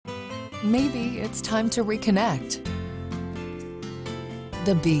Maybe it's time to reconnect.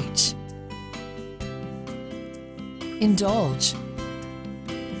 The beach. Indulge.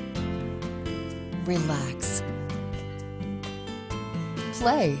 Relax.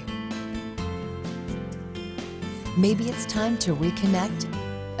 Play. Maybe it's time to reconnect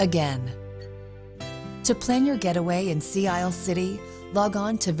again. To plan your getaway in Sea Isle City, log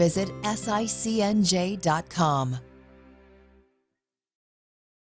on to visit sicnj.com.